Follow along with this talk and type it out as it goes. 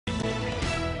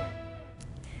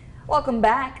Welcome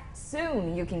back.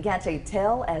 Soon you can catch a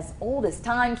tale as old as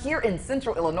time here in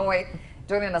Central Illinois.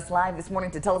 Joining us live this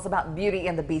morning to tell us about Beauty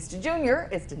and the Beast Jr.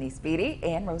 is WMBD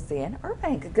and Roseanne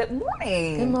Urbank. Good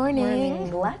morning. Good morning.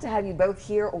 Glad to have you both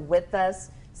here with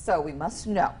us. So we must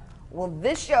know, will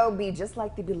this show be just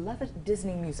like the beloved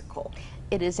Disney musical?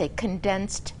 It is a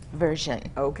condensed version.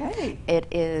 Okay. It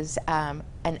is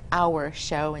an hour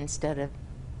show instead of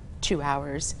 2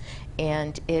 hours,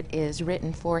 and it is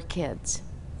written for kids.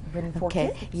 Written for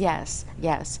kids? Yes,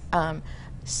 yes.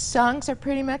 Songs are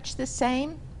pretty much the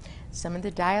same. Some of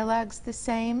the dialogue's the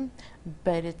same,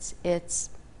 but it's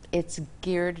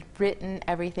geared, written,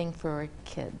 everything for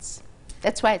kids.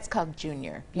 That's why it's called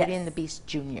Junior. Beauty and the Beast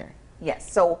Junior.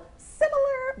 Yes, so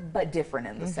similar but different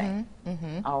in the same.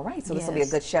 All right, so this will be a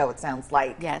good show, it sounds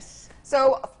like. Yes.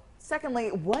 So,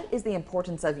 secondly, what is the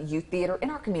importance of youth theater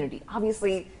in our community?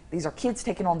 Obviously, these are kids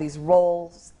taking on these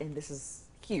roles, and this is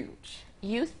huge.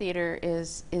 Youth theater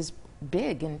is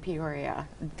big in Peoria.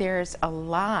 There's a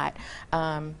lot.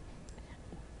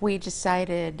 We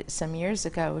decided some years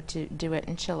ago to do it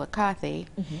in Chillicothe,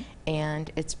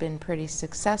 and it's been pretty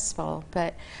successful.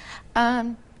 But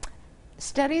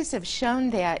studies have shown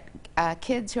that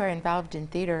kids who are involved in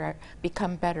theater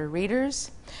become better readers.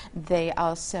 They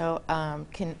also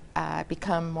can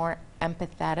become more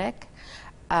empathetic.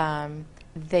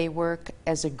 They work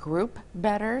as a group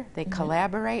better. They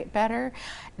collaborate better.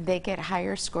 They get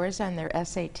higher scores on their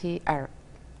SAT or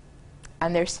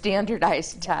on their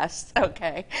standardized tests.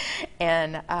 Okay,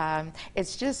 and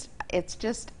it's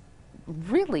just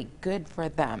really good for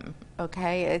them.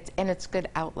 Okay, it's good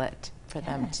outlet for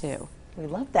them too. We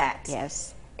love that.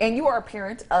 Yes. And you are a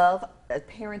parent of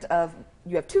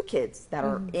you have 2 kids that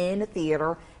are in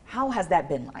theater. How has that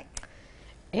been like?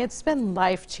 It's been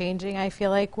life-changing. I feel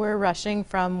like we're rushing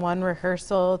from one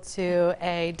rehearsal to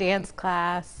a dance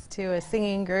class to a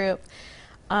singing group.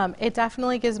 It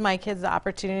definitely gives my kids the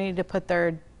opportunity to put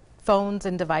their phones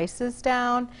and devices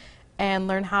down and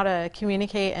learn how to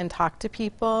communicate and talk to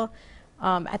people.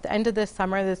 At the end of this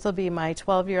summer, this will be my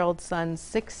 12-year-old son's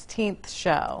 16th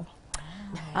show.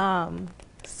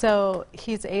 So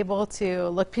he's able to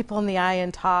look people in the eye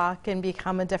and talk and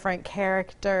become a different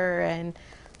character, and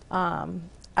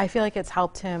I feel like it's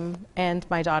helped him and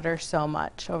my daughter so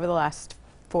much over the last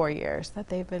 4 years that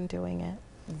they've been doing it.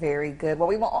 Very good. Well,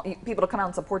 we want people to come out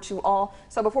and support you all.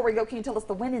 So before we go, can you tell us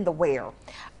the when and the where?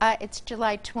 It's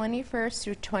July 21st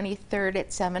through 23rd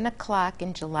at 7 o'clock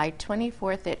and July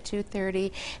 24th at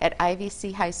 2:30 at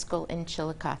IVC High School in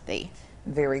Chillicothe.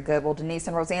 Very good. Well, Denise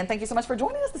and Roseanne, thank you so much for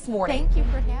joining us this morning. Thank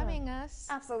you for having us.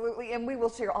 Absolutely. And we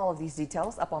will share all of these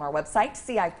details up on our website,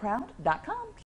 ciproud.com.